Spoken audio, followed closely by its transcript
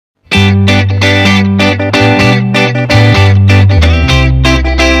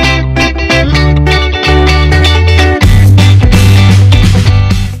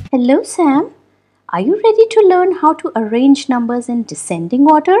Sam. Are you ready to learn how to arrange numbers in descending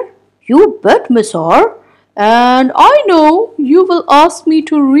order? You bet, Miss R. And I know you will ask me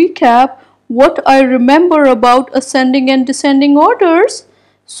to recap what I remember about ascending and descending orders.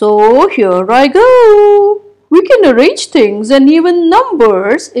 So here I go. We can arrange things and even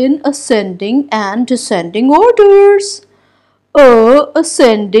numbers in ascending and descending orders.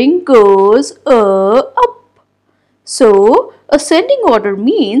 Ascending goes up. So, ascending order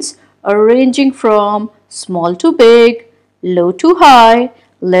means arranging from small to big, low to high,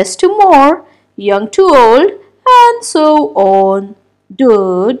 less to more, young to old, and so on.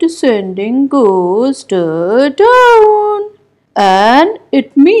 The descending goes the down. And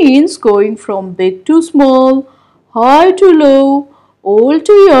it means going from big to small, high to low, old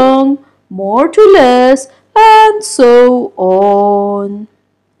to young, more to less, and so on.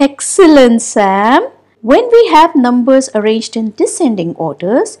 Excellent, Sam. When we have numbers arranged in descending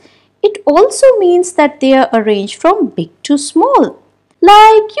orders, it also means that they are arranged from big to small.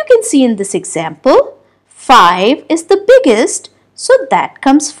 Like you can see in this example, 5 is the biggest, so that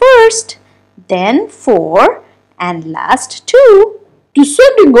comes first. Then 4 and last 2.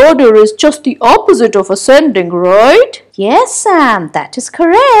 Descending order is just the opposite of ascending, right? Yes, Sam, that is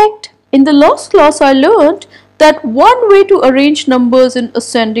correct. In the last class, I learned that one way to arrange numbers in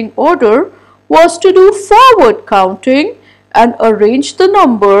ascending order was to do forward counting and arrange the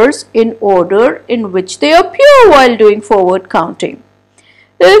numbers in order in which they appear while doing forward counting.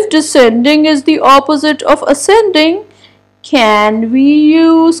 If descending is the opposite of ascending, can we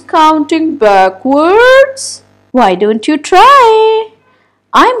use counting backwards? Why don't you try?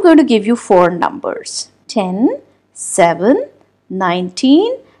 I'm going to give you 4 numbers: 10, 7,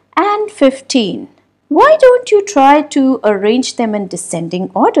 19 and 15. Why don't you try to arrange them in descending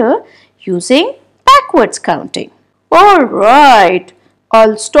order using backwards counting? Alright,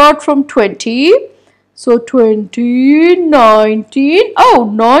 I'll start from 20. So 20, 19,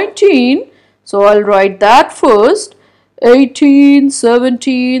 19. So I'll write that first. 18,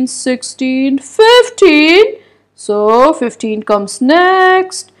 17, 16, 15. So 15 comes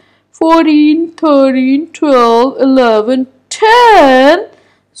next. 14, 13, 12, 11, 10.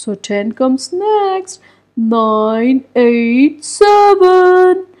 So 10 comes next. 9, 8,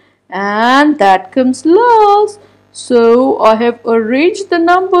 7. And that comes last. So I have arranged the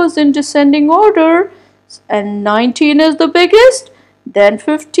numbers in descending order, and 19 is the biggest, then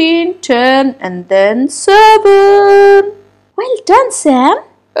 15, 10 and then 7. Well done, Sam.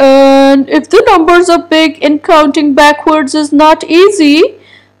 And if the numbers are big and counting backwards is not easy,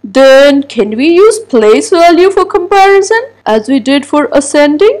 then can we use place value for comparison as we did for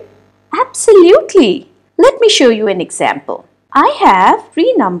ascending? Absolutely. Let me show you an example. I have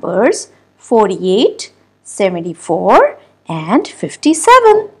 3 numbers, 48, 74 and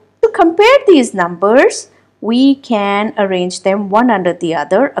 57. To compare these numbers, we can arrange them one under the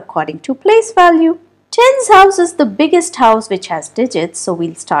other according to place value. 10's house is the biggest house which has digits, so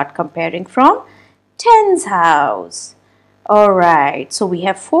we'll start comparing from 10's house. Alright, so we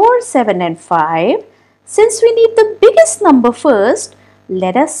have 4, 7 and 5. Since we need the biggest number first,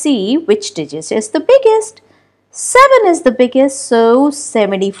 let us see which digit is the biggest. 7 is the biggest, so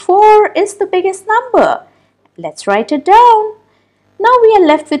 74 is the biggest number. Let's write it down. Now we are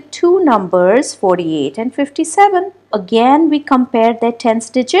left with 2 numbers, 48 and 57. Again, we compare their tens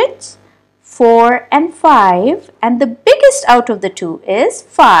digits, 4 and 5, and the biggest out of the 2 is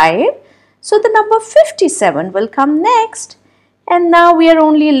 5. So the number 57 will come next. And now we are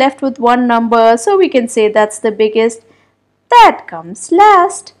only left with 1 number, so we can say that's the biggest. That comes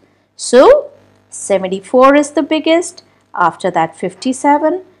last. So 74 is the biggest, after that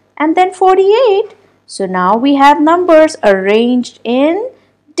 57 and then 48. So now we have numbers arranged in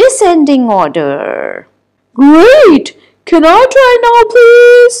descending order. Great! Can I try now,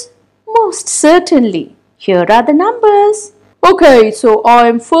 please? Most certainly. Here are the numbers. Okay, so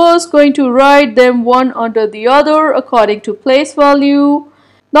I'm first going to write them one under the other according to place value.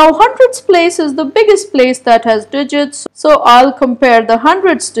 Now hundreds place is the biggest place that has digits, so I'll compare the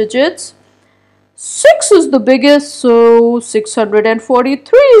hundreds digits. 6 is the biggest, so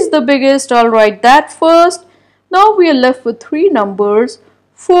 643 is the biggest. I'll write that first. Now we are left with 3 numbers.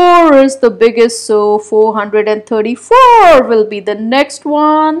 4 is the biggest, so 434 will be the next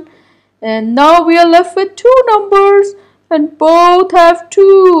one. And now we are left with 2 numbers, and both have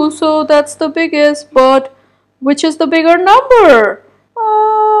 2, so that's the biggest. But which is the bigger number?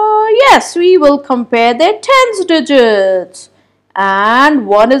 Yes, we will compare their tens digits. And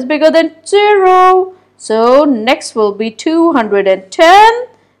 1 is bigger than 0. So next will be 210.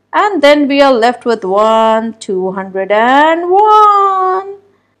 And then we are left with 1, 201.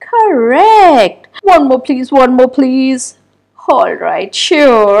 Correct. One more please, one more please. Alright,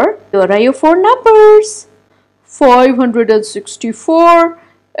 sure. Here are your four numbers. 564,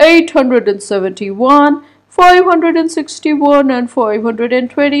 871, 561 and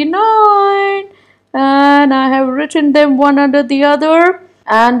 529. And I have written them one under the other.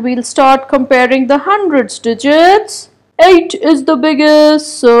 And we'll start comparing the hundreds digits. 8 is the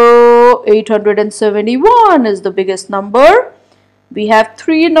biggest, so 871 is the biggest number. We have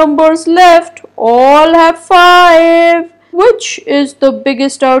 3 numbers left, all have 5. Which is the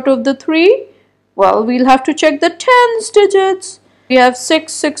biggest out of the 3? Well, we'll have to check the tens digits. We have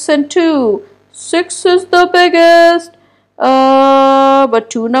 6, 6 and 2. 6 is the biggest, but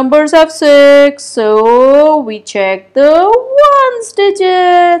 2 numbers have 6, so we check the ones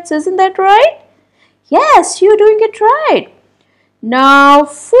digits. Isn't that right? Yes, you're doing it right. Now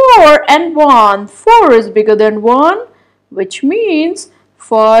 4 and 1. 4 is bigger than 1, which means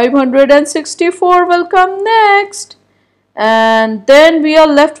 564 will come next. And then we are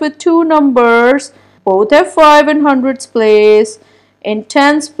left with 2 numbers. Both have 5 in hundreds place. In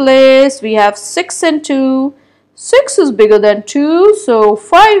tens place, we have 6 and 2. 6 is bigger than 2, so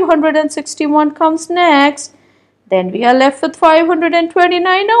 561 comes next. Then we are left with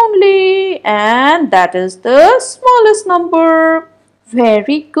 529 only, and that is the smallest number.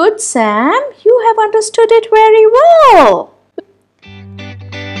 Very good, Sam. You have understood it very well.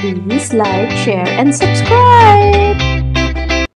 Please like, share and subscribe.